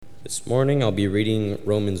This morning I'll be reading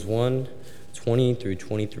Romans 1, 20 through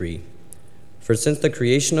 23. For since the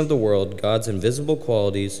creation of the world, God's invisible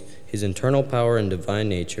qualities, his internal power and divine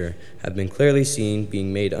nature, have been clearly seen,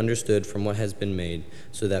 being made understood from what has been made,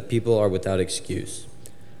 so that people are without excuse.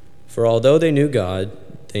 For although they knew God,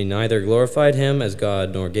 they neither glorified him as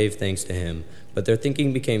God nor gave thanks to him, but their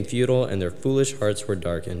thinking became futile and their foolish hearts were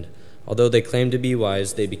darkened. Although they claimed to be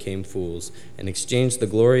wise, they became fools, and exchanged the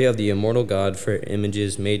glory of the immortal God for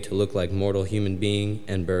images made to look like mortal human beings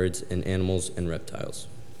and birds and animals and reptiles.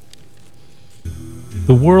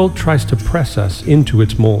 The world tries to press us into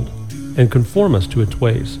its mold and conform us to its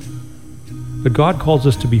ways. But God calls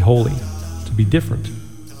us to be holy, to be different.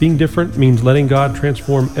 Being different means letting God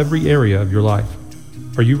transform every area of your life.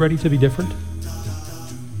 Are you ready to be different?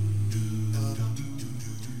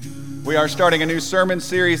 We are starting a new sermon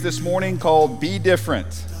series this morning called Be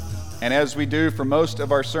Different. And as we do for most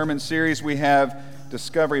of our sermon series, we have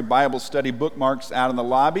Discovery Bible Study bookmarks out in the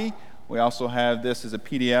lobby. We also have this as a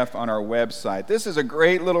PDF on our website. This is a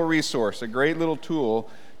great little resource, a great little tool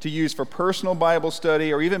to use for personal Bible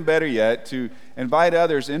study, or even better yet, to invite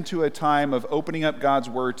others into a time of opening up God's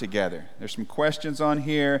Word together. There's some questions on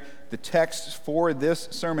here. The text for this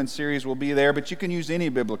sermon series will be there, but you can use any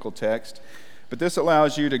biblical text. But this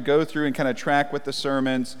allows you to go through and kind of track with the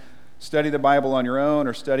sermons, study the Bible on your own,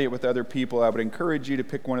 or study it with other people. I would encourage you to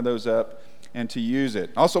pick one of those up and to use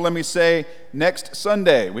it. Also, let me say, next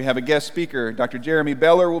Sunday, we have a guest speaker. Dr. Jeremy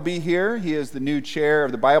Beller will be here. He is the new chair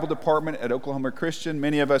of the Bible department at Oklahoma Christian.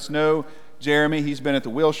 Many of us know Jeremy. He's been at the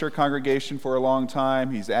Wilshire congregation for a long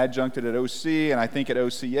time. He's adjuncted at OC, and I think at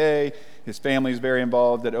OCA. His family is very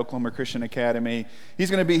involved at Oklahoma Christian Academy. He's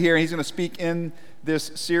going to be here, and he's going to speak in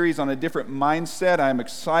this series on a different mindset. I'm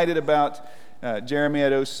excited about Jeremy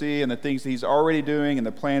at OC and the things that he's already doing and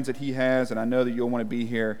the plans that he has, and I know that you'll want to be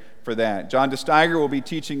here for that. John DeSteiger will be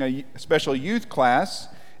teaching a special youth class,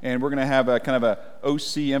 and we're going to have a kind of a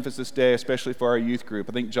OC emphasis day, especially for our youth group.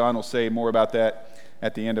 I think John will say more about that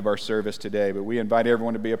at the end of our service today, but we invite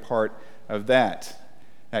everyone to be a part of that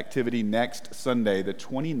activity next Sunday, the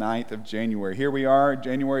 29th of January. Here we are.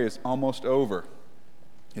 January is almost over.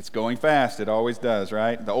 It's going fast. It always does,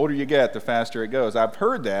 right? The older you get, the faster it goes. I've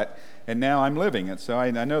heard that, and now I'm living it, so I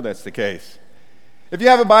know that's the case. If you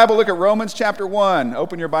have a Bible, look at Romans chapter 1.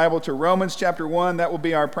 Open your Bible to Romans chapter 1. That will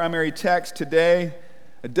be our primary text today.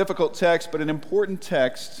 A difficult text, but an important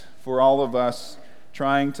text for all of us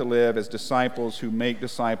trying to live as disciples who make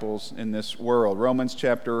disciples in this world. Romans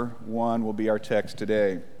chapter 1 will be our text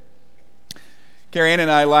today. Carrie Ann and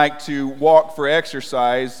I like to walk for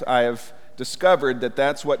exercise. I have discovered that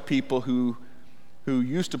that's what people who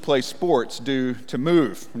used to play sports do to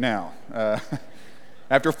move now.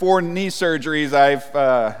 After 4 knee surgeries,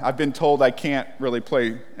 I've been told I can't really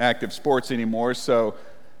play active sports anymore, so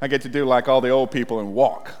I get to do like all the old people and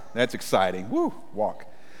walk. That's exciting. Woo, walk.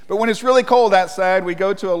 But when it's really cold outside, we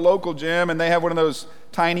go to a local gym, and they have one of those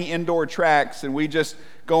tiny indoor tracks, and we just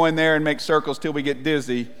go in there and make circles till we get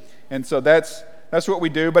dizzy. And so that's what we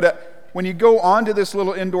do. But when you go onto this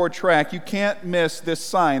little indoor track, you can't miss this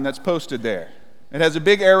sign that's posted there. It has a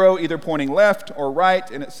big arrow either pointing left or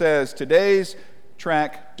right, and it says, "Today's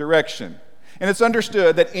track direction." And it's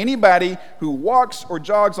understood that anybody who walks or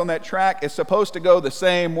jogs on that track is supposed to go the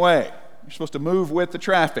same way. You're supposed to move with the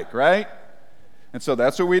traffic, right? And so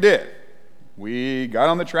that's what we did. We got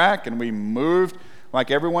on the track and we moved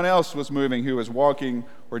like everyone else was moving who was walking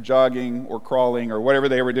or jogging or crawling or whatever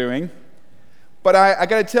they were doing. But I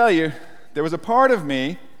got to tell you, there was a part of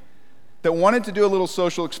me that wanted to do a little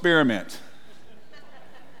social experiment.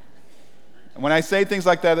 And when I say things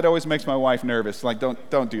like that, it always makes my wife nervous. Like,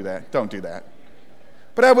 don't do that. Don't do that.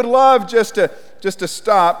 But I would love just to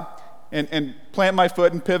stop and plant my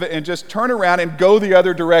foot and pivot and just turn around and go the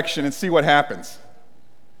other direction and see what happens.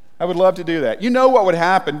 I would love to do that. You know what would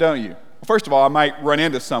happen, don't you? Well, first of all, I might run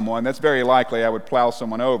into someone. That's very likely. I would plow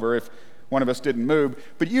someone over if one of us didn't move.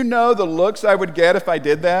 But you know the looks I would get if I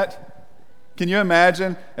did that? Can you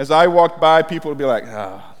imagine? As I walked by, people would be like,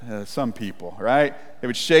 some people, right? They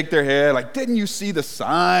would shake their head like, didn't you see the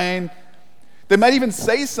sign? They might even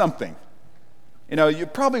say something. You know, you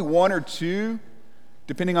probably one or two,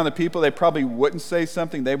 depending on the people, they probably wouldn't say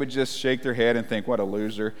something. They would just shake their head and think, what a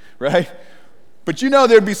loser, right? But you know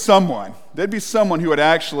there'd be someone who would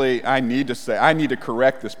actually, I need to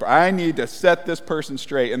correct this, I need to set this person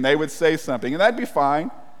straight, and they would say something, and that'd be fine.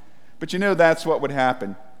 But you know that's what would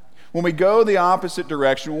happen. When we go the opposite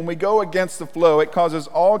direction, when we go against the flow, it causes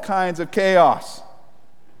all kinds of chaos.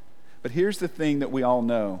 But here's the thing that we all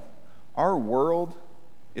know. Our world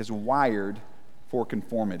is wired for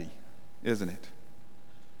conformity, isn't it?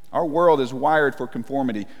 Our world is wired for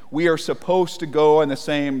conformity. We are supposed to go in the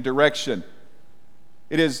same direction.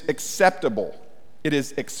 It is acceptable. It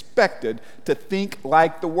is expected to think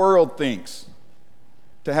like the world thinks,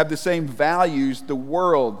 to have the same values the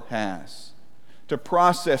world has, to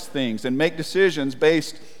process things and make decisions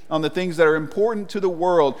based on the things that are important to the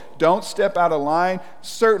world. Don't step out of line.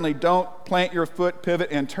 Certainly don't plant your foot, pivot,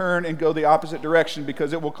 and turn and go the opposite direction,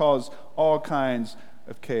 because it will cause all kinds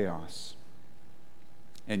of chaos.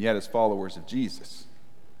 And yet, as followers of Jesus,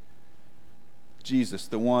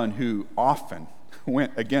 the one who often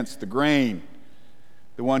went against the grain,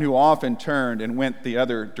 the one who often turned and went the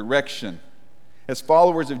other direction, as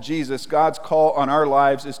followers of Jesus, God's call on our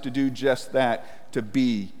lives is to do just that, to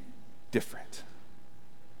be different.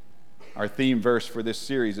 Our theme verse for this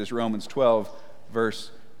series is Romans 12,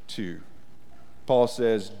 verse 2. Paul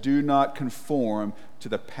says, "Do not conform to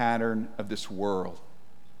the pattern of this world,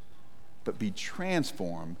 but be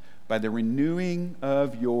transformed by the renewing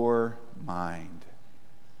of your mind."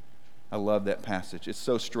 I love that passage. It's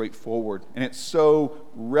so straightforward, and it's so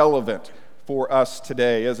relevant for us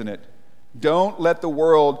today, isn't it? Don't let the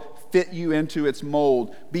world fit you into its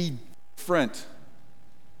mold. Be different.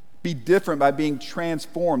 Be different by being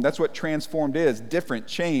transformed. That's what transformed is. Different,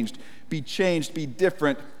 changed. Be changed, be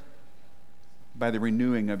different by the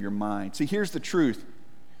renewing of your mind. See, here's the truth.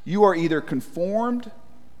 You are either conformed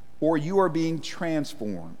or you are being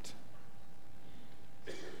transformed.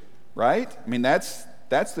 Right? I mean, that's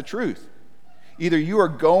the truth. Either you are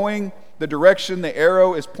going the direction the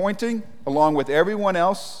arrow is pointing along with everyone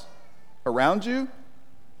else around you,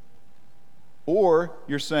 or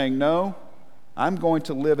you're saying, no, I'm going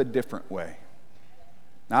to live a different way.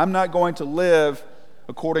 Now, I'm not going to live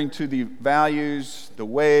according to the values, the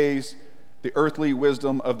ways, the earthly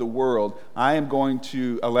wisdom of the world. I am going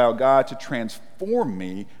to allow God to transform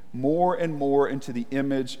me more and more into the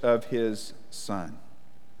image of His Son.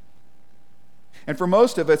 And for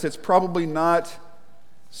most of us, it's probably not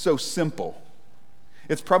so simple.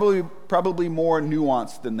 It's probably more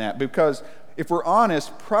nuanced than that, because if we're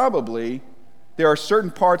honest, probably there are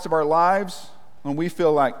certain parts of our lives when we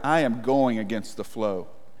feel like I am going against the flow.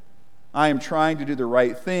 I am trying to do the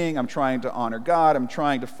right thing. I'm trying to honor God. I'm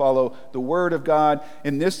trying to follow the Word of God.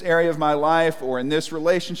 In this area of my life, or in this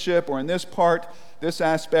relationship, or in this part, this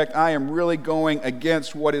aspect, I am really going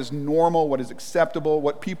against what is normal, what is acceptable,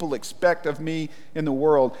 what people expect of me in the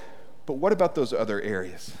world. But what about those other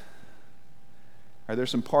areas? Are there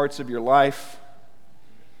some parts of your life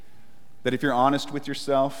that, if you're honest with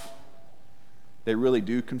yourself, they really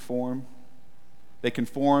do conform? They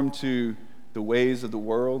conform to the ways of the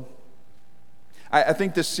world? I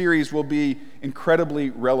think this series will be incredibly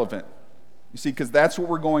relevant. You see, because that's what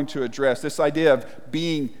we're going to address. This idea of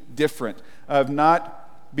being different, of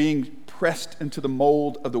not being pressed into the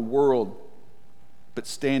mold of the world, but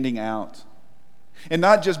standing out. And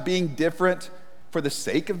not just being different for the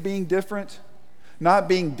sake of being different, not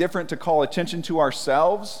being different to call attention to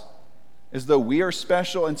ourselves as though we are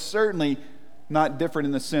special, and certainly not different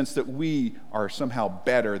in the sense that we are somehow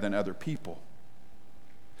better than other people.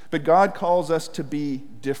 But God calls us to be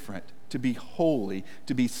different, to be holy,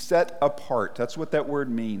 to be set apart. That's what that word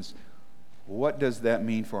means. What does that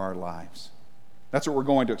mean for our lives? That's what we're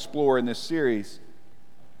going to explore in this series.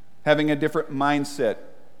 Having a different mindset,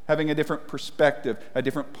 having a different perspective, a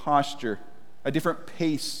different posture, a different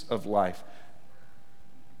pace of life.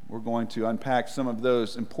 We're going to unpack some of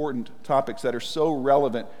those important topics that are so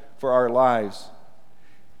relevant for our lives.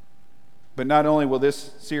 But not only will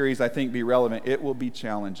this series, I think, be relevant, it will be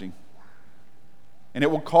challenging. And it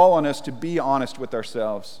will call on us to be honest with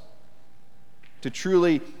ourselves, to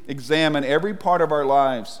truly examine every part of our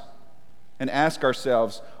lives and ask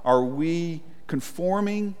ourselves, are we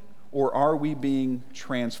conforming or are we being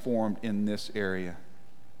transformed in this area?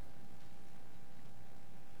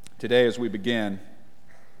 Today, as we begin,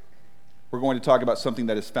 we're going to talk about something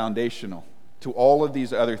that is foundational to all of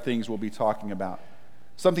these other things we'll be talking about.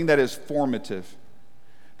 Something that is formative.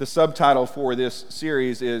 The subtitle for this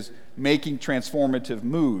series is Making Transformative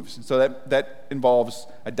Moves. So that involves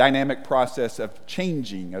a dynamic process of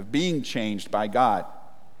changing, of being changed by God.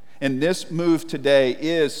 And this move today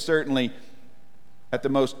is certainly, at the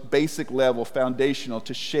most basic level, foundational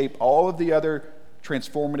to shape all of the other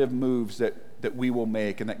transformative moves that we will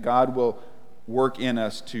make, and that God will work in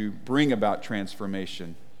us to bring about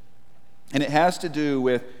transformation. And it has to do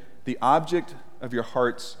with the object of your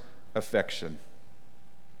heart's affection.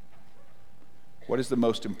 What is the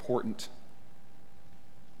most important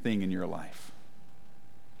thing in your life?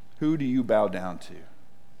 Who do you bow down to?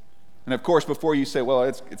 And of course, before you say, well,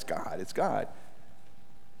 it's God,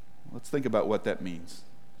 let's think about what that means.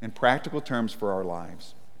 in practical terms for our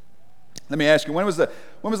lives. Let me ask you, when was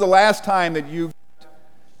the last time that you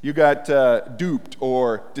got duped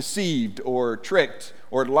or deceived or tricked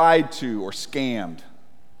or lied to or scammed?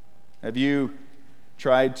 Have you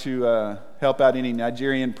tried to help out any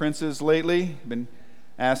Nigerian princes lately? Been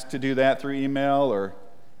asked to do that through email, or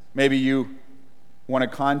maybe you won a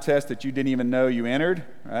contest that you didn't even know you entered,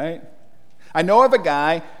 right? I know of a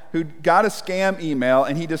guy who got a scam email,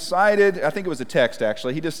 and he decided, I think it was a text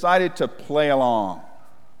actually, he decided to play along,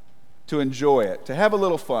 to enjoy it, to have a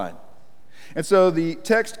little fun. And so the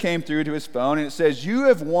text came through to his phone, and it says, "You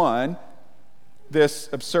have won this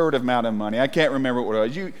absurd amount of money." I can't remember what it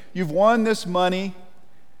was. You've won this money,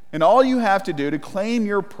 and all you have to do to claim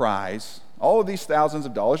your prize, all of these thousands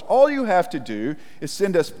of dollars, all you have to do is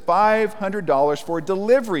send us $500 for a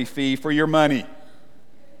delivery fee for your money,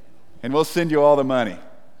 and we'll send you all the money.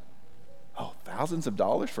 Oh, thousands of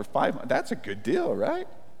dollars for $500? That's a good deal, right?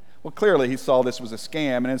 Well, clearly he saw this was a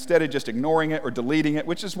scam, and instead of just ignoring it or deleting it,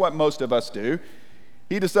 which is what most of us do,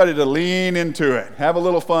 he decided to lean into it, have a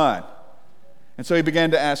little fun. And so he began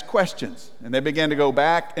to ask questions, and they began to go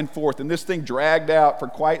back and forth, and this thing dragged out for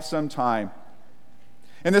quite some time.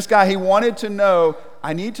 And this guy, he wanted to know,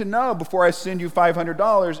 I need to know before I send you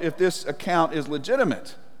 $500 if this account is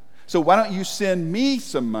legitimate. So why don't you send me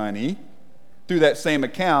some money through that same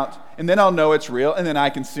account, and then I'll know it's real, and then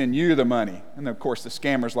I can send you the money. And of course, the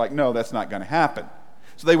scammer's like, no, that's not going to happen.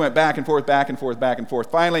 So they went back and forth, back and forth, back and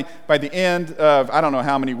forth. Finally, by the end of, I don't know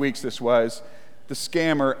how many weeks this was, the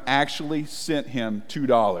scammer actually sent him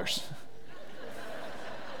 $2.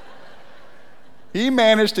 He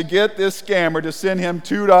managed to get this scammer to send him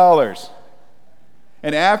 $2.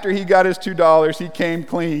 And after he got his $2, he came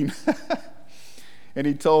clean. And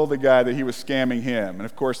he told the guy that he was scamming him. And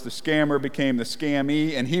of course, the scammer became the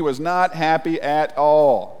scammy, and he was not happy at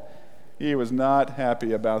all. He was not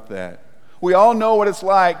happy about that. We all know what it's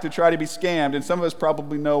like to try to be scammed, and some of us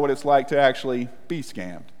probably know what it's like to actually be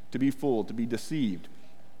scammed, to be fooled, to be deceived.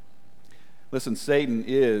 Listen, Satan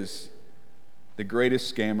is the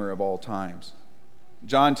greatest scammer of all times.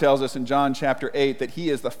 John tells us in John chapter 8 that he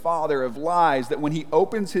is the father of lies, that when he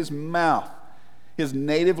opens his mouth, his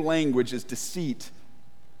native language is deceit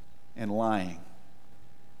and lying.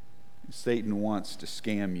 Satan wants to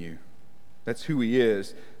scam you. That's who he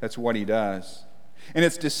is. That's what he does. And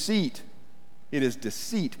it's deceit. It is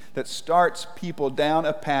deceit that starts people down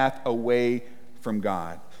a path away from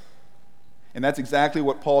God. And that's exactly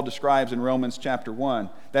what Paul describes in Romans chapter 1.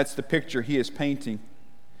 That's the picture he is painting.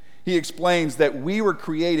 He explains that we were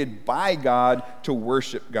created by God to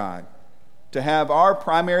worship God, to have our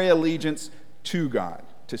primary allegiance to God,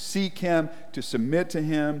 to seek him, to submit to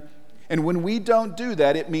him. And when we don't do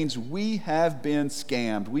that, it means we have been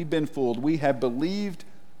scammed, we've been fooled, we have believed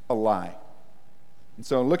a lie. And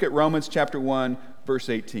so look at Romans chapter 1, verse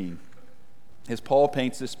 18, as Paul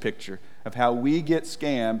paints this picture of how we get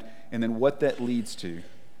scammed and then what that leads to.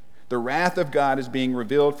 The wrath of God is being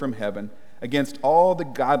revealed from heaven against all the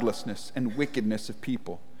godlessness and wickedness of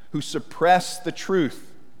people who suppress the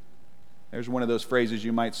truth. There's one of those phrases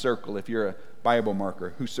you might circle if you're a Bible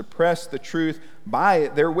marker, who suppress the truth by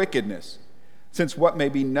their wickedness, since what may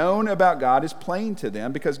be known about God is plain to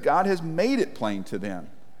them, because God has made it plain to them.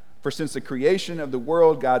 For since the creation of the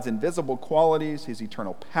world, God's invisible qualities, his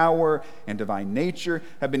eternal power and divine nature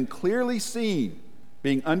have been clearly seen,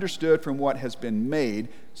 being understood from what has been made,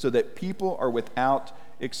 so that people are without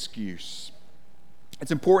excuse.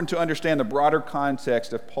 It's important to understand the broader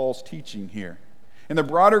context of Paul's teaching here. In the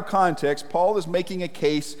broader context, Paul is making a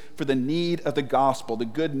case for the need of the gospel, the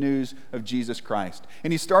good news of Jesus Christ.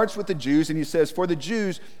 And he starts with the Jews, and he says, "For the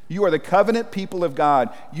Jews, you are the covenant people of God.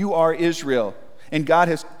 You are Israel. And God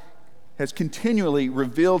has continually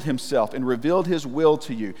revealed himself and revealed his will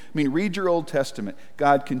to you." I mean, read your Old Testament.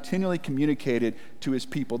 God continually communicated to his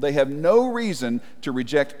people. They have no reason to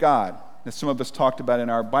reject God, as some of us talked about in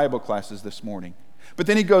our Bible classes this morning. But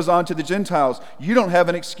then he goes on to the Gentiles. You don't have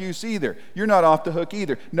an excuse either. You're not off the hook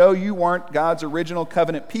either. No, you aren't God's original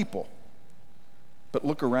covenant people. But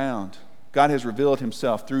look around. God has revealed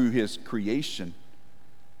himself through his creation.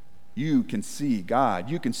 You can see God.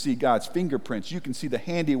 You can see God's fingerprints. You can see the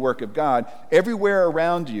handiwork of God everywhere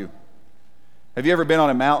around you. Have you ever been on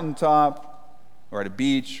a mountaintop or at a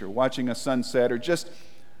beach or watching a sunset or just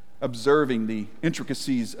observing the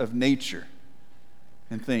intricacies of nature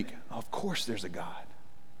and think, oh, of course there's a God.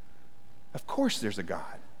 Of course there's a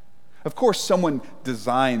God. Of course someone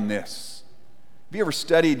designed this. Have you ever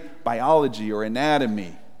studied biology or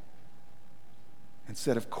anatomy and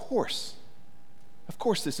said, of course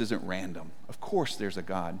this isn't random. Of course there's a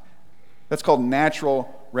God. That's called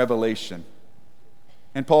natural revelation.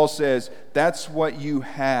 And Paul says, that's what you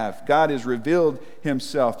have. God has revealed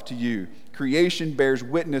himself to you. Creation bears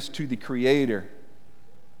witness to the Creator.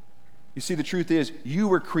 You see, the truth is, you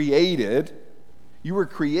were created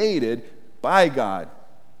by God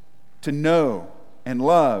to know and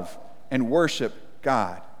love and worship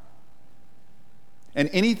God. And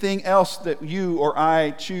anything else that you or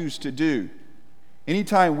I choose to do,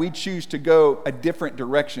 anytime we choose to go a different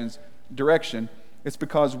direction, it's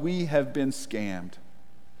because we have been scammed.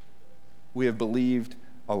 We have believed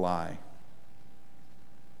a lie.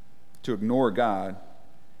 To ignore God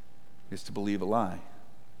is to believe a lie.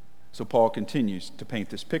 So Paul continues to paint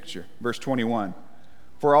this picture. Verse 21,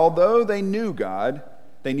 for although they knew God,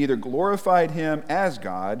 they neither glorified him as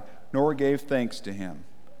God nor gave thanks to him.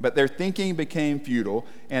 But their thinking became futile,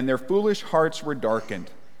 and their foolish hearts were darkened.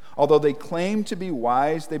 Although they claimed to be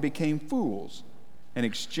wise, they became fools and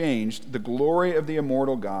exchanged the glory of the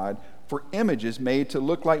immortal God for images made to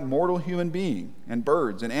look like mortal human beings and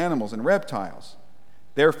birds and animals and reptiles.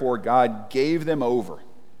 Therefore, God gave them over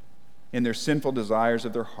in their sinful desires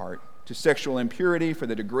of their heart to sexual impurity for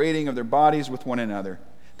the degrading of their bodies with one another.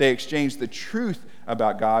 They exchanged the truth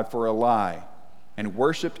about God for a lie and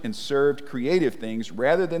worshiped and served creative things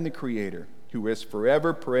rather than the Creator, who is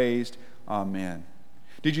forever praised. Amen.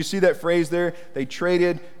 Did you see that phrase there? They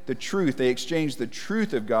traded the truth. They exchanged the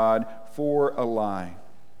truth of God for a lie.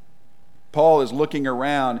 Paul is looking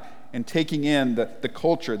around and taking in the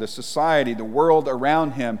culture, the society, the world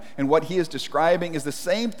around him. And what he is describing is the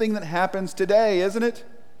same thing that happens today, isn't it?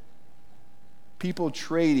 People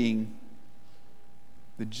trading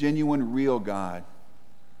the genuine, real God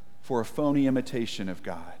for a phony imitation of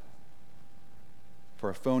God, for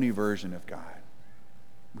a phony version of God.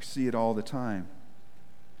 We see it all the time.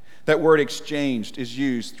 That word exchanged is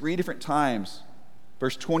used 3 different times.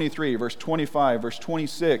 Verse 23, verse 25, verse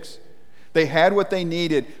 26. They had what they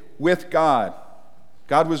needed with God.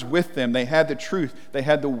 God was with them. They had the truth. They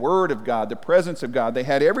had the Word of God, the presence of God. They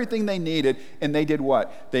had everything they needed, and they did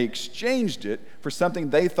what? They exchanged it for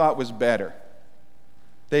something they thought was better.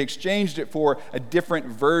 They exchanged it for a different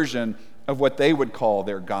version of what they would call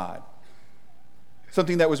their God.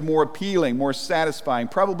 Something that was more appealing, more satisfying,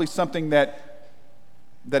 probably something that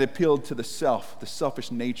appealed to the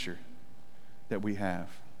selfish nature that we have.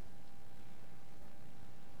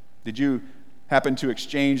 Did you happen to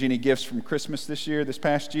exchange any gifts from Christmas this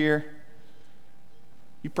past year?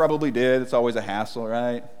 You probably did. It's always a hassle,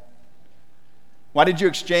 right? Why did you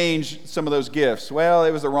exchange some of those gifts? Well,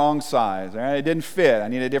 it was the wrong size. All right? It didn't fit. I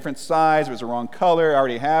need a different size. It was the wrong color. I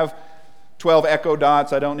already have 12 Echo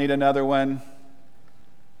Dots. I don't need another one.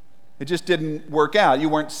 It just didn't work out. You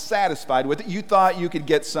weren't satisfied with it. You thought you could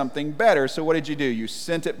get something better. So what did you do? You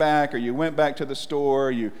sent it back, or you went back to the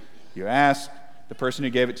store. You asked the person who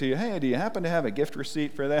gave it to you, hey, do you happen to have a gift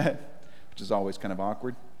receipt for that? Which is always kind of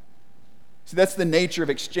awkward. See, that's the nature of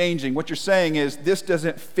exchanging. What you're saying is, this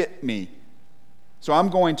doesn't fit me. So I'm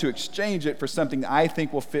going to exchange it for something I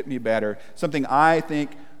think will fit me better, something I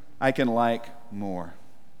think I can like more.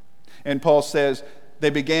 And Paul says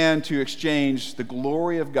they began to exchange the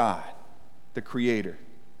glory of God, the Creator,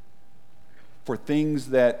 for things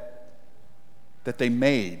that they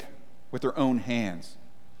made with their own hands.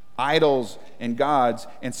 Idols and gods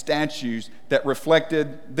and statues that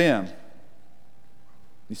reflected them.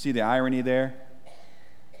 You see the irony there?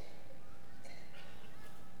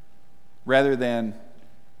 Rather than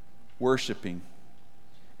worshiping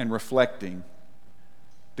and reflecting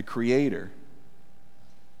the Creator,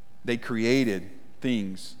 they created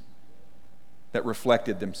things that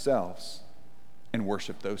reflected themselves and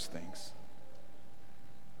worshiped those things.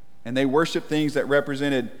 And they worshiped things that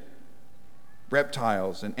represented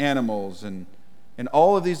reptiles and animals and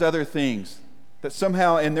all of these other things that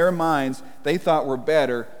somehow in their minds they thought were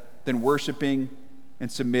better than worshiping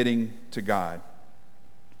and submitting to God.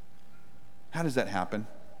 How does that happen?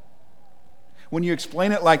 When you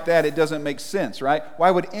explain it like that, it doesn't make sense, right?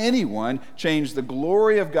 Why would anyone change the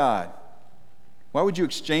glory of God? Why would you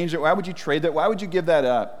exchange it? Why would you trade that? Why would you give that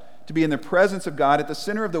up? To be in the presence of God, at the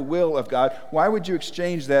center of the will of God, why would you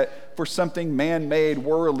exchange that for something man-made,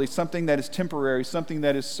 worldly, something that is temporary, something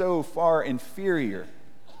that is so far inferior?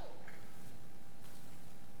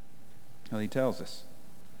 Well, he tells us.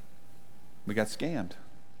 We got scammed.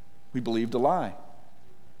 We believed a lie.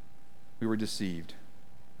 We were deceived.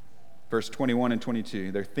 Verse 21 and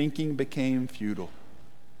 22, their thinking became futile.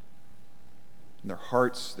 And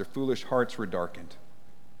their foolish hearts were darkened.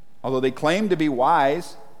 Although they claimed to be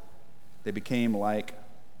wise, they became like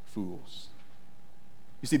fools.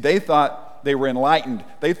 You see, they thought they were enlightened.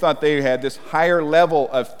 They thought they had this higher level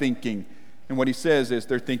of thinking. And what he says is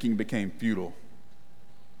their thinking became futile.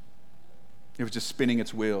 It was just spinning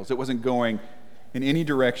its wheels. It wasn't going in any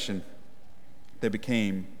direction. They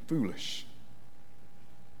became foolish.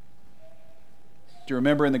 Do you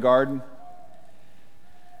remember in the garden?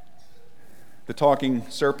 The talking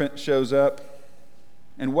serpent shows up.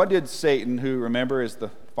 And what did Satan, who, remember, is the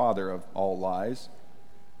father of all lies,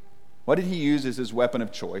 what did he use as his weapon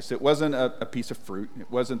of choice? It wasn't a piece of fruit.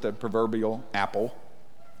 It wasn't the proverbial apple.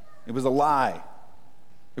 It was a lie.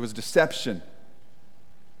 It was deception.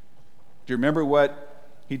 Do you remember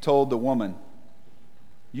what he told the woman?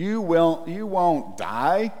 You won't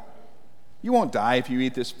die. You won't die if you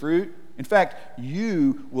eat this fruit. In fact,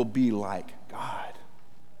 you will be like God.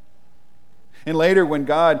 And later when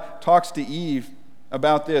God talks to Eve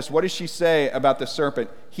about this, what does she say about the serpent?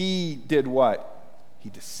 He did what? He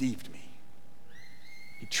deceived me.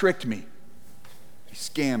 He tricked me. He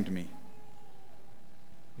scammed me.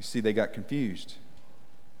 You see, they got confused.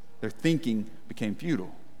 Their thinking became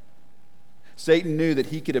futile. Satan knew that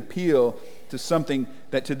he could appeal to something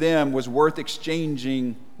that to them was worth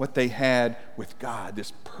exchanging what they had with God,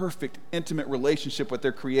 this perfect, intimate relationship with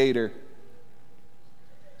their Creator.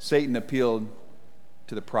 Satan appealed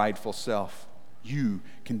to the prideful self. You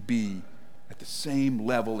can be at the same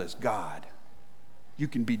level as God. You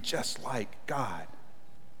can be just like God.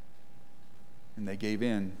 And they gave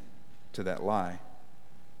in to that lie.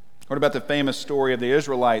 What about the famous story of the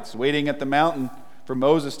Israelites waiting at the mountain for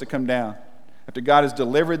Moses to come down? After God has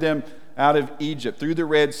delivered them out of Egypt through the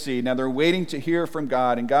Red Sea, now they're waiting to hear from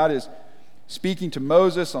God, and God is speaking to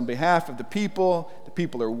Moses on behalf of the people. The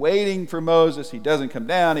people are waiting for Moses. He doesn't come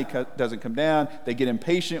down. Doesn't come down. They get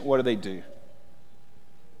impatient. What do?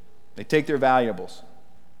 They take their valuables,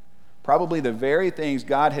 probably the very things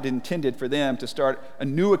God had intended for them to start a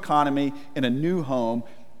new economy in a new home,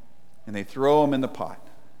 and they throw them in the pot,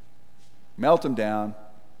 melt them down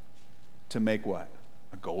to make what?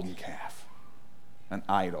 A golden calf, an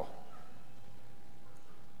idol.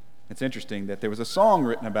 It's interesting that there was a song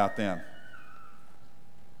written about them.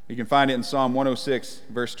 You can find it in Psalm 106,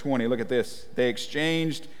 verse 20. Look at this. They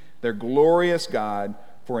exchanged their glorious God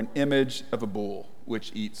for an image of a bull,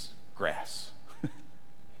 which eats grass.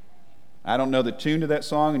 I don't know the tune to that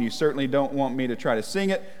song, and you certainly don't want me to try to sing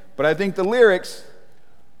it, but I think the lyrics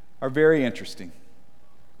are very interesting.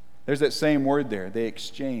 There's that same word there. They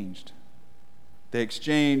exchanged. They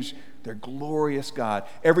exchanged their glorious God,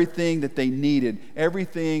 everything that they needed,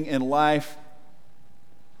 everything in life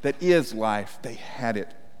that is life, they had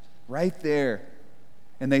it right there.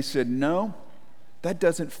 And they said, no, that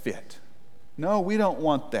doesn't fit. No, we don't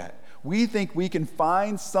want that. We think we can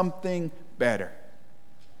find something better.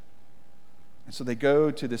 And so they go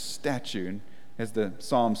to this statue, and as the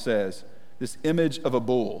psalm says, this image of a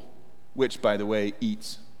bull, which, by the way,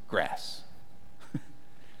 eats grass.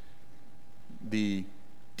 The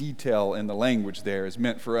detail in the language there is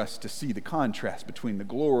meant for us to see the contrast between the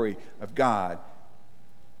glory of God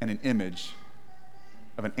and an image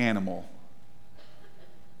of an animal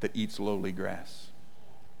that eats lowly grass.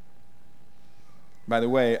 By the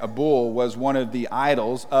way, a bull was one of the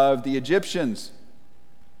idols of the Egyptians.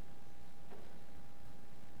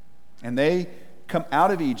 And they come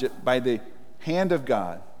out of Egypt by the hand of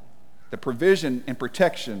God, the provision and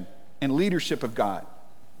protection and leadership of God.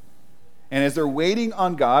 And as they're waiting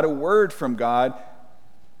on God, a word from God,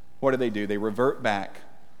 what do? They revert back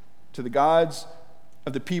to the gods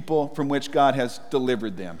of the people from which God has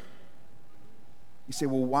delivered them. You say,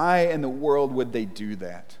 well, why in the world would they do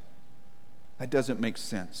that? That doesn't make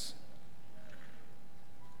sense.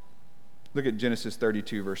 Look at Genesis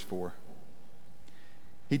 32, verse 4.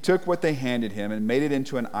 He took what they handed him and made it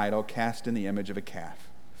into an idol cast in the image of a calf,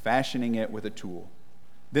 fashioning it with a tool.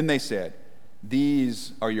 Then they said,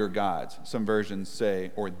 these are your gods. Some versions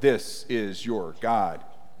say, or this is your God,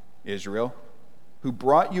 Israel, who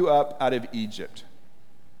brought you up out of Egypt.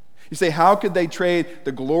 You say, how could they trade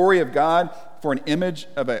the glory of God for an image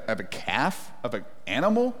of a calf, of an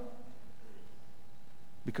animal?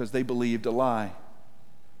 Because they believed a lie.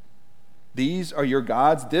 These are your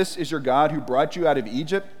gods. This is your God who brought you out of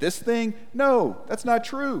Egypt. This thing? No, that's not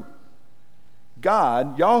true.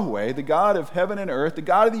 God, Yahweh, the God of heaven and earth, the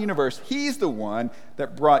God of the universe, He's the one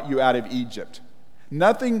that brought you out of Egypt.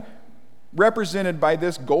 Nothing represented by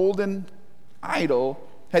this golden idol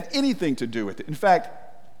had anything to do with it. In fact,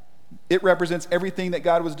 it represents everything that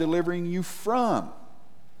God was delivering you from.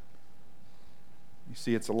 You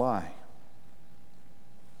see, it's a lie.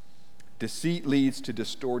 Deceit leads to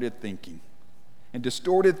distorted thinking, and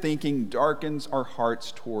distorted thinking darkens our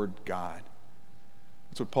hearts toward God.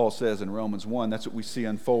 That's what Paul says in Romans 1. That's what we see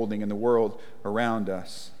unfolding in the world around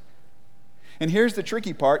us. And here's the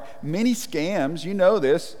tricky part. Many scams, you know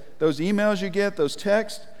this, those emails you get, those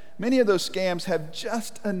texts, many of those scams have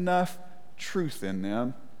just enough truth in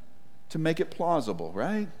them to make it plausible,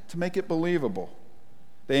 right? To make it believable.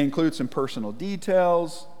 They include some personal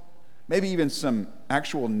details, maybe even some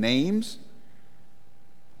actual names,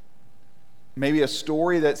 maybe a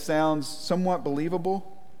story that sounds somewhat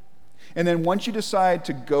believable. And then once you decide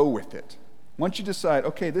to go with it, once you decide,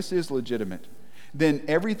 okay, this is legitimate, then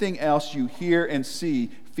everything else you hear and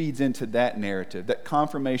see feeds into that narrative, that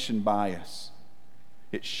confirmation bias.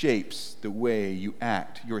 It shapes the way you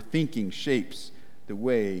act. Your thinking shapes the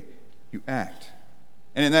way you act.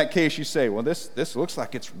 And in that case, you say, well, this looks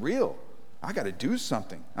like it's real. I got to do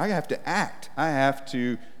something. I have to act. I have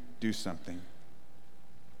to do something.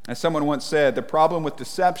 As someone once said, the problem with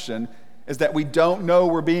deception is that we don't know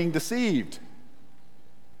we're being deceived.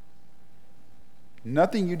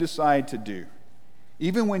 Nothing you decide to do,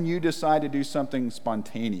 even when you decide to do something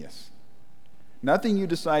spontaneous, nothing you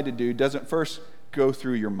decide to do doesn't first go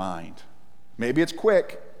through your mind. Maybe it's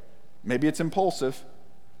quick, maybe it's impulsive,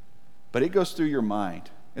 but it goes through your mind.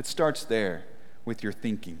 It starts there with your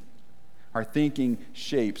thinking. Our thinking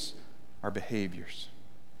shapes our behaviors.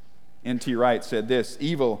 N.T. Wright said this: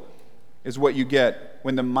 evil is what you get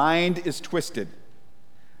when the mind is twisted,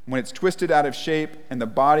 when it's twisted out of shape and the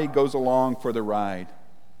body goes along for the ride.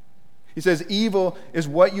 He says evil is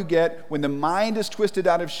what you get when the mind is twisted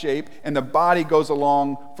out of shape and the body goes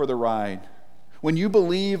along for the ride. When you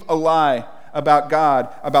believe a lie about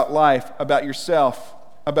God, about life, about yourself,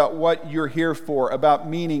 about what you're here for, about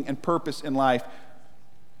meaning and purpose in life,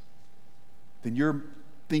 then your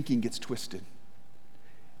thinking gets twisted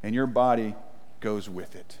and your body goes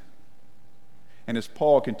with it. And as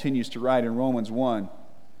Paul continues to write in Romans 1,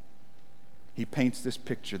 he paints this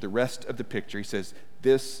picture, the rest of the picture. He says,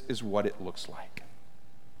 this is what it looks like.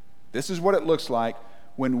 This is what it looks like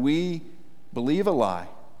when we believe a lie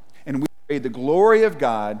and we trade the glory of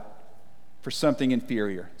God for something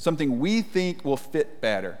inferior, something we think will fit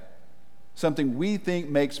better, something we think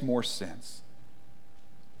makes more sense.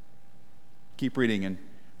 Keep reading in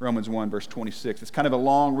Romans 1, verse 26. It's kind of a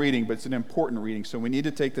long reading, but it's an important reading, so we need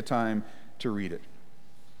to take the time to read it.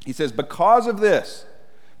 He says, because of this,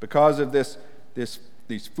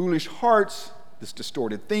 these foolish hearts, this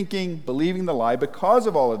distorted thinking, believing the lie, because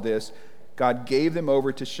of all of this, God gave them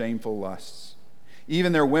over to shameful lusts.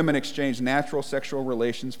 Even their women exchanged natural sexual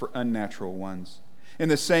relations for unnatural ones. In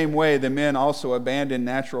the same way, the men also abandoned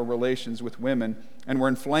natural relations with women and were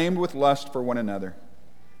inflamed with lust for one another.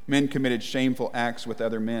 Men committed shameful acts with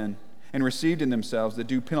other men and received in themselves the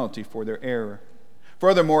due penalty for their error.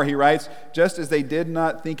 Furthermore, he writes, just as they did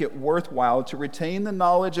not think it worthwhile to retain the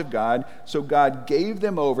knowledge of God, so God gave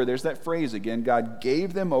them over. There's that phrase again. God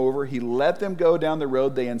gave them over. He let them go down the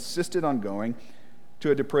road they insisted on going, to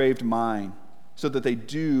a depraved mind, so that they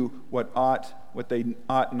do what they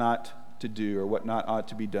ought not to do, or what not ought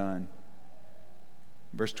to be done.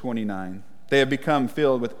 Verse 29, they have become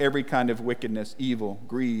filled with every kind of wickedness, evil,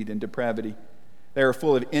 greed, and depravity. They are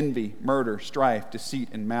full of envy, murder, strife, deceit,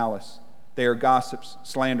 and malice. They are gossips,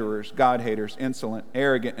 slanderers, God-haters, insolent,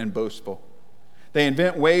 arrogant, and boastful. They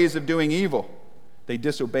invent ways of doing evil. They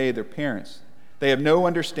disobey their parents. They have no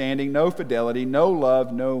understanding, no fidelity, no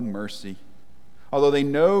love, no mercy. Although they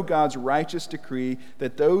know God's righteous decree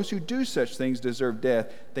that those who do such things deserve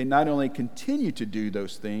death, they not only continue to do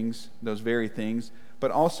those things, those very things,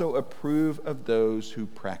 but also approve of those who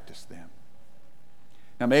practice them.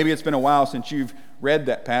 Now, maybe it's been a while since you've read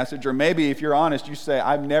that passage, or maybe if you're honest, you say,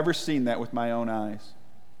 I've never seen that with my own eyes.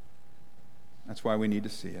 That's why we need to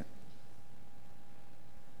see it.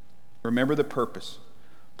 Remember the purpose.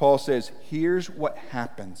 Paul says, here's what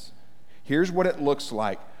happens. Here's what it looks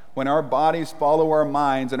like when our bodies follow our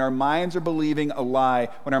minds and our minds are believing a lie,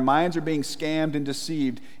 when our minds are being scammed and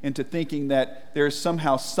deceived into thinking that there is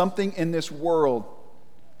somehow something in this world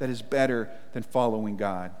that is better than following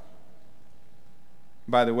God.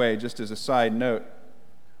 By the way, just as a side note,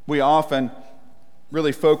 we often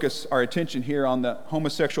really focus our attention here on the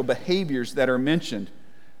homosexual behaviors that are mentioned.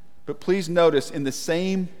 But please notice in the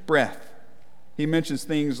same breath, he mentions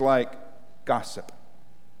things like gossip,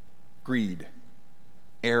 greed,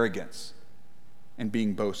 arrogance, and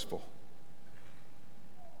being boastful.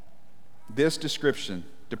 This description,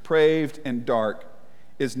 depraved and dark,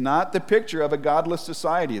 is not the picture of a godless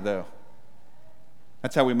society, though.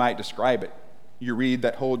 That's how we might describe it. You read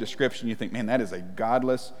that whole description, you think, man, that is a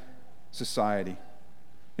godless society.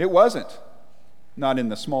 It wasn't. Not in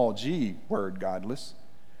the small g word, godless.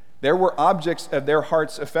 There were objects of their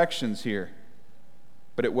heart's affections here.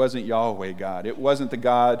 But it wasn't Yahweh God. It wasn't the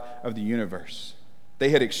God of the universe. They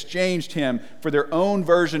had exchanged him for their own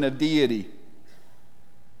version of deity.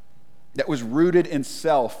 that was rooted in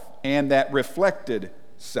self and that reflected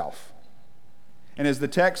self. And as the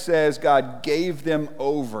text says, God gave them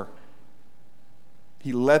over.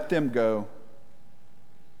 He let them go.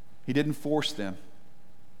 He didn't force them.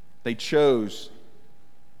 They chose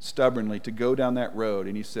stubbornly to go down that road,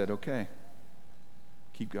 and he said, okay,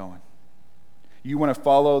 keep going. You want to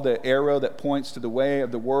follow the arrow that points to the way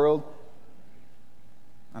of the world?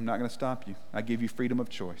 I'm not going to stop you. I give you freedom of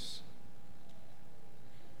choice.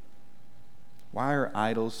 Why are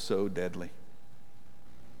idols so deadly?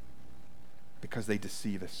 Because they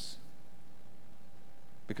deceive us.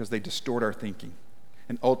 Because they distort our thinking.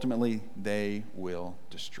 And ultimately, they will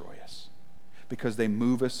destroy us. Because they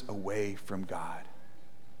move us away from God.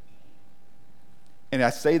 And I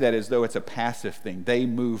say that as though it's a passive thing. They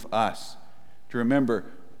move us. To remember,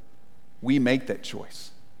 we make that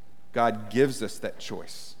choice. God gives us that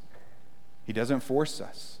choice. He doesn't force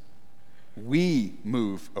us. We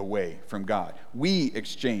move away from God. We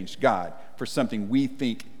exchange God for something we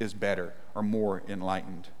think is better or more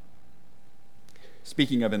enlightened.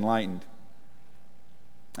 Speaking of enlightened,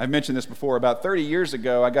 I've mentioned this before. About 30 years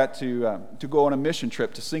ago, I got to go on a mission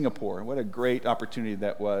trip to Singapore. What a great opportunity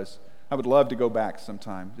that was. I would love to go back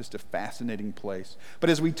sometime. Just a fascinating place. But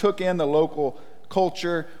as we took in the local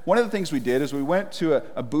culture, one of the things we did is we went to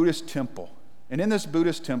a Buddhist temple. And in this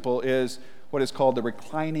Buddhist temple is what is called the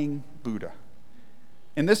reclining Buddha.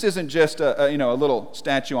 And this isn't just a little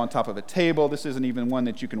statue on top of a table. This isn't even one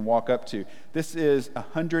that you can walk up to. This is a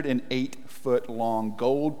 108-foot-long,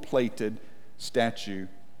 gold-plated statue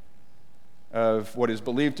of what is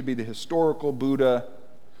believed to be the historical Buddha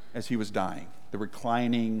as he was dying, the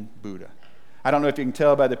reclining Buddha. I don't know if you can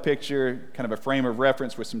tell by the picture, kind of a frame of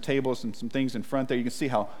reference with some tables and some things in front there. You can see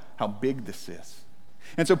how big this is.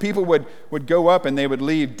 And so people would go up and they would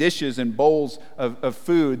leave dishes and bowls of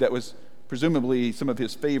food that was presumably some of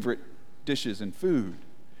his favorite dishes and food.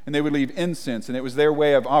 And they would leave incense, and it was their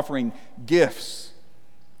way of offering gifts.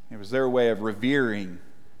 It was their way of revering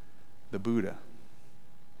the Buddha.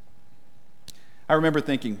 I remember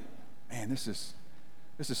thinking, man, this is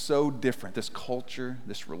so different. This culture,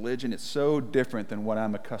 this religion, it's so different than what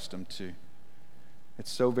I'm accustomed to.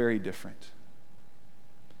 It's so very different.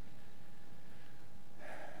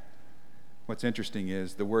 What's interesting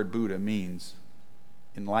is the word Buddha means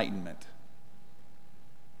enlightenment.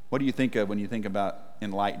 What do you think of when you think about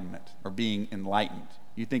enlightenment or being enlightened?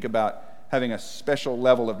 You think about having a special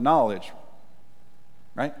level of knowledge,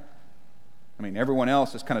 right? I mean, everyone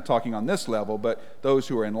else is kind of talking on this level, but those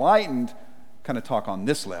who are enlightened kind of talk on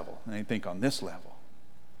this level, and they think on this level.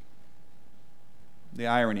 The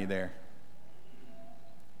irony there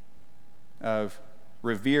of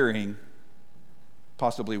revering,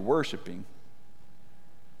 possibly worshiping,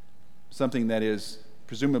 something that is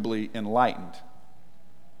presumably enlightened.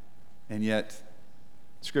 And yet,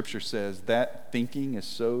 Scripture says that thinking is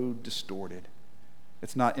so distorted.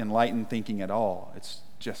 It's not enlightened thinking at all. It's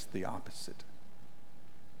just the opposite.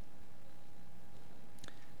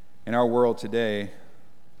 In our world today,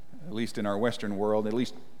 at least in our Western world, at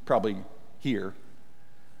least probably here,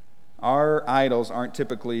 our idols aren't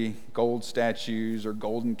typically gold statues or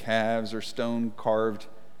golden calves or stone-carved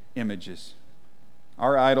images.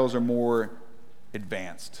 Our idols are more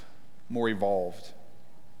advanced, more evolved,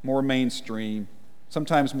 more mainstream,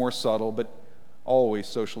 sometimes more subtle, but always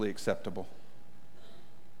socially acceptable.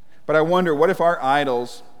 But I wonder, what if our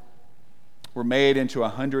idols were made into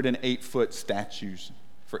 108-foot statues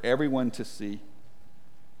for everyone to see?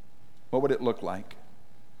 What would it look like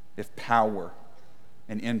if power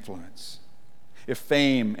and influence, if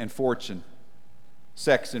fame and fortune,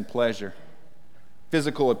 sex and pleasure,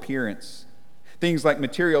 physical appearance, things like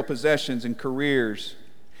material possessions and careers,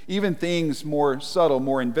 even things more subtle,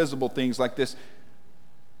 more invisible things like this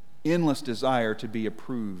endless desire to be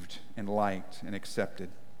approved and liked and accepted,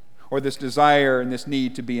 or this desire and this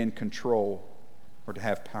need to be in control or to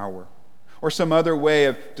have power, or some other way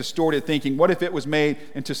of distorted thinking. What if it was made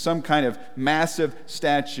into some kind of massive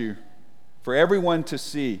statue for everyone to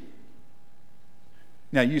see?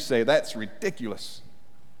 Now you say, that's ridiculous.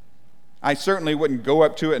 I certainly wouldn't go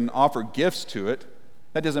up to it and offer gifts to it.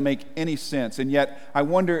 That doesn't make any sense. And yet, I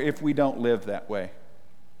wonder if we don't live that way.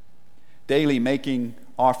 Daily making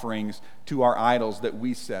offerings to our idols that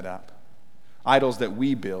we set up, idols that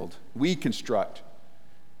we build, we construct,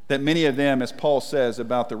 that many of them, as Paul says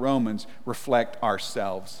about the Romans, reflect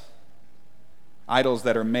ourselves. Idols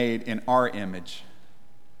that are made in our image.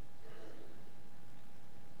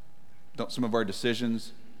 Don't some of our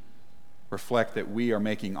decisions reflect that we are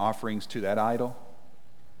making offerings to that idol?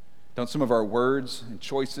 Don't some of our words and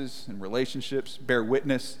choices and relationships bear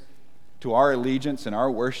witness to our allegiance and our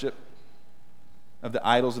worship of the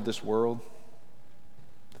idols of this world,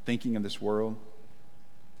 the thinking of this world.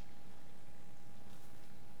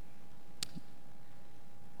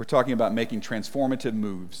 We're talking about making transformative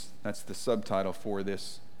moves. That's the subtitle for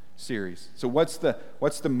this series. So what's the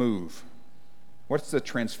move? What's the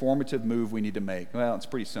transformative move we need to make? Well, it's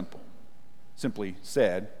pretty simple. Simply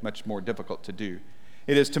said, much more difficult to do.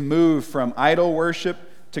 It is to move from idol worship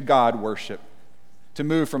to God worship. To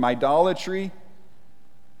move from idolatry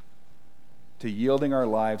to yielding our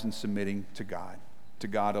lives and submitting to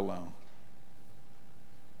God alone.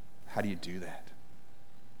 How do you do that?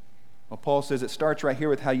 Well, Paul says it starts right here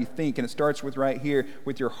with how you think, and it starts with right here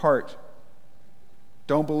with your heart.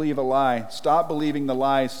 Don't believe a lie. Stop believing the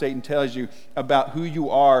lies Satan tells you about who you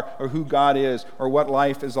are or who God is or what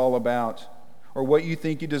life is all about or what you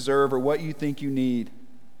think you deserve or what you think you need.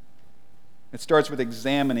 It starts with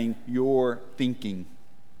examining your thinking.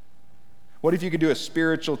 What if you could do a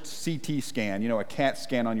spiritual CT scan, a CAT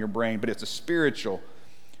scan on your brain, but it's a spiritual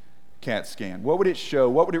CAT scan? What would it show?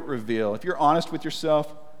 What would it reveal? If you're honest with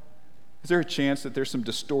yourself, is there a chance that there's some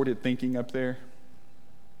distorted thinking up there?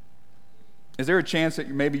 Is there a chance that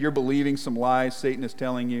maybe you're believing some lies Satan is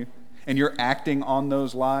telling you and you're acting on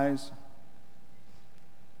those lies?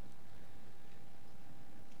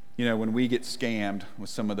 When we get scammed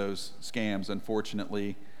with some of those scams,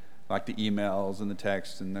 unfortunately, like the emails and the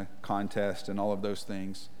texts and the contest and all of those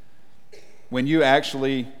things, when you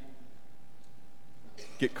actually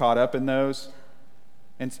get caught up in those,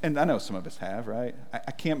 and I know some of us have, right?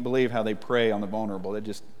 I can't believe how they prey on the vulnerable. It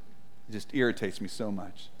just irritates me so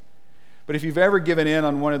much. But if you've ever given in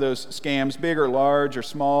on one of those scams, big or large or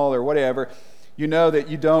small or whatever, you know that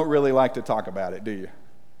you don't really like to talk about it, do you?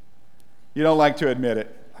 You don't like to admit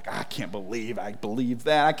it. Like, I can't believe I believed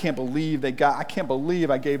that. I can't believe I can't believe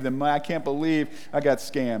I gave them money. I can't believe I got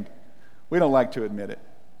scammed. We don't like to admit it.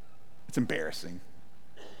 It's embarrassing.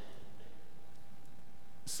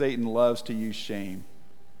 Satan loves to use shame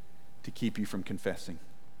to keep you from confessing.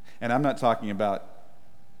 And I'm not talking about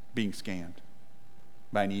being scammed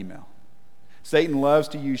by an email. Satan loves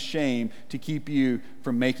to use shame to keep you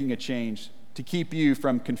from making a change, to keep you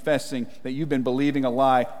from confessing that you've been believing a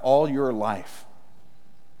lie all your life.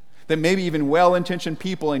 That maybe even well-intentioned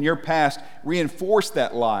people in your past reinforced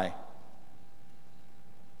that lie.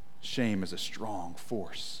 Shame is a strong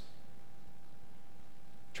force.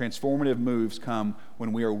 Transformative moves come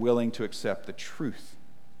when we are willing to accept the truth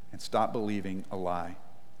and stop believing a lie.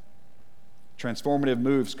 Transformative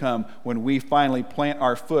moves come when we finally plant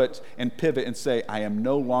our foot and pivot and say, I am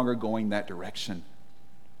no longer going that direction.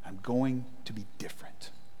 I'm going to be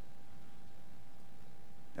different.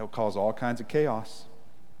 It will cause all kinds of chaos.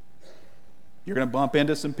 You're going to bump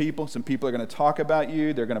into some people. Some people are going to talk about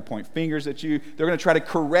you. They're going to point fingers at you. They're going to try to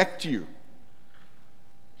correct you.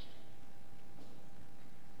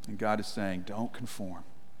 And God is saying, don't conform.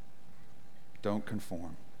 Don't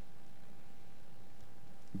conform.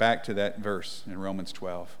 Back to that verse in Romans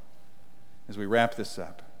 12. As we wrap this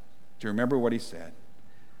up, do you remember what he said?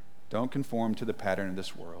 Don't conform to the pattern of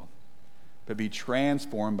this world, but be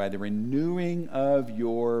transformed by the renewing of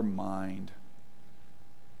your mind.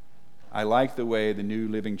 I like the way the New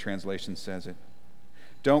Living Translation says it.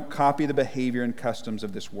 Don't copy the behavior and customs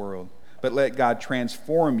of this world, but let God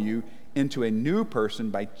transform you into a new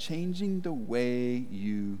person by changing the way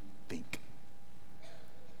you think.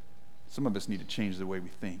 Some of us need to change the way we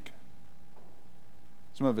think.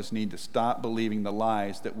 Some of us need to stop believing the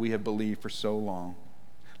lies that we have believed for so long.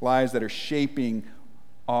 Lies that are shaping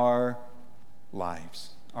our lives,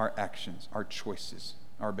 our actions, our choices,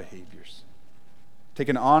 our behaviors. Take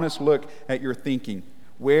an honest look at your thinking.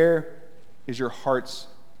 Where is your heart's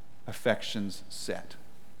affections set?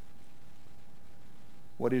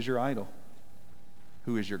 What is your idol?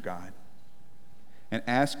 Who is your God? And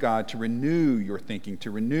ask God to renew your thinking,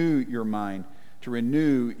 to renew your mind, to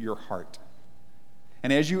renew your heart.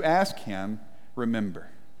 And as you ask Him, remember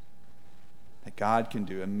that God can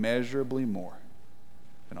do immeasurably more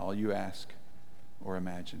than all you ask or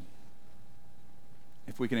imagine.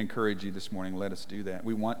 If we can encourage you this morning, let us do that.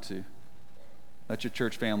 We want to. Let your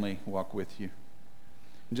church family walk with you.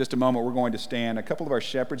 In just a moment, we're going to stand. A couple of our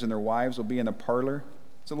shepherds and their wives will be in the parlor.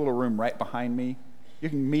 It's a little room right behind me. You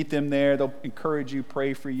can meet them there. They'll encourage you,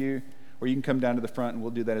 pray for you, or you can come down to the front and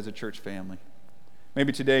we'll do that as a church family.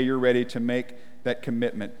 Maybe today you're ready to make that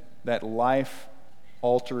commitment, that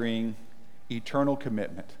life-altering, eternal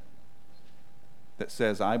commitment that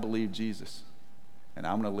says, I believe Jesus and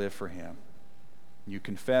I'm going to live for Him. You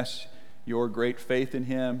confess your great faith in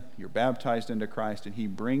Him, you're baptized into Christ, and He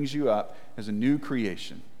brings you up as a new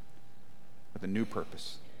creation with a new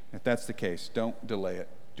purpose. If that's the case, don't delay it.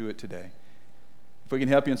 Do it today. If we can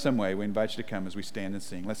help you in some way, we invite you to come as we stand and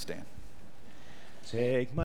sing. Let's stand. Take my